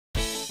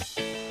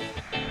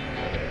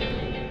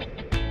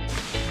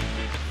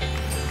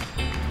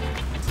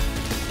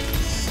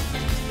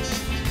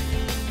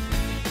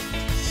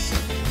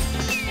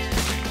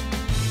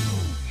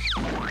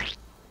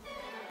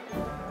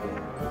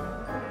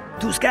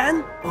To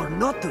scan or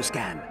not to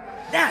scan?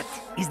 That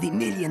is the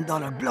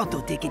 $1,000,000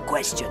 Blotto ticket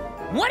question.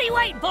 What are you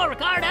waiting for,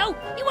 Ricardo?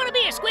 You want to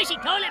be a squishy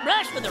toilet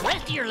brush for the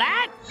rest of your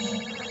life?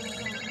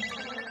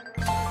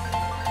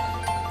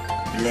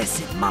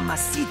 Blessed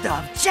mamacita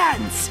of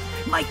chance!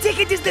 My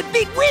ticket is the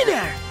big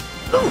winner!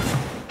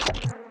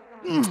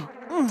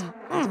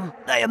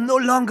 I am no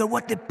longer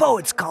what the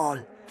poets call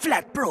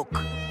flat broke.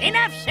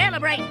 Enough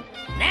celebrating.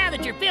 Now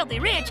that you're filthy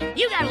rich,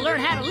 you gotta learn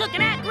how to look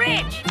and act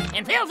rich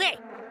and filthy.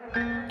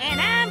 And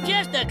I'm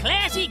just a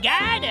classy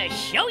guy to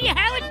show you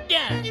how it's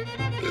done.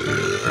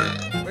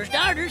 For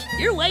starters,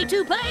 you're way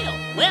too pale.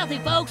 Wealthy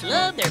folks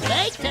love their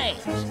fake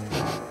tails.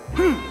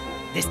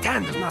 This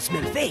tan does not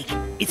smell fake.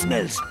 It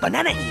smells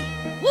banana-y.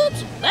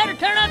 Whoops, better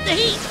turn up the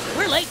heat.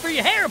 We're late for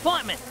your hair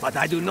appointment. But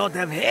I do not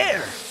have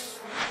hair.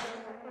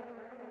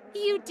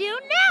 You do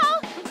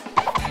now.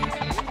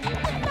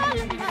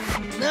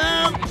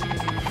 No,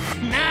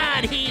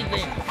 not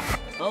even.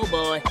 Oh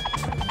boy.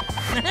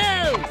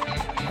 No.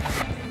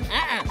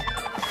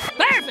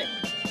 Perfect.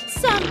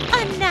 Some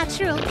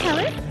unnatural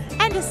color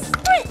and a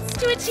spritz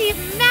to achieve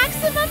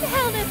maximum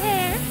helmet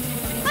hair.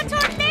 A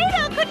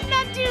tornado couldn't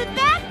undo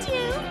that,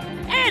 too.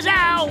 As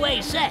I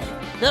always say,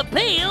 the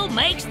peel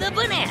makes the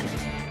banana.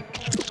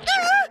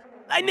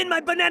 I'm in my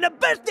banana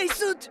birthday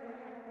suit.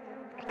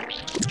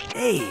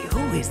 Hey,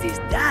 who is this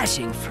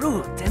dashing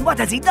fruit? And what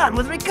has he done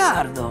with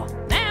Ricardo?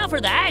 Now for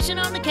the icing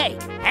on the cake,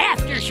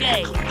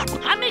 aftershave.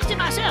 I mixed it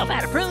myself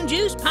out of prune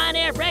juice, pine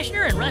air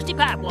freshener, and rusty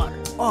pipe water.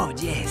 Oh,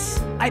 yes.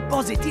 I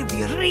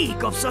positively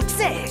reek of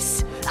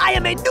success. I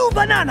am a new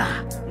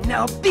banana.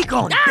 Now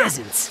begone,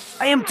 peasants.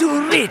 I am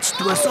too rich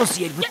to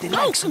associate with the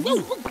likes of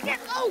you.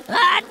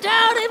 I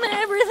told him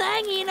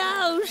everything he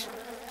knows.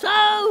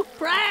 So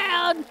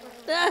proud.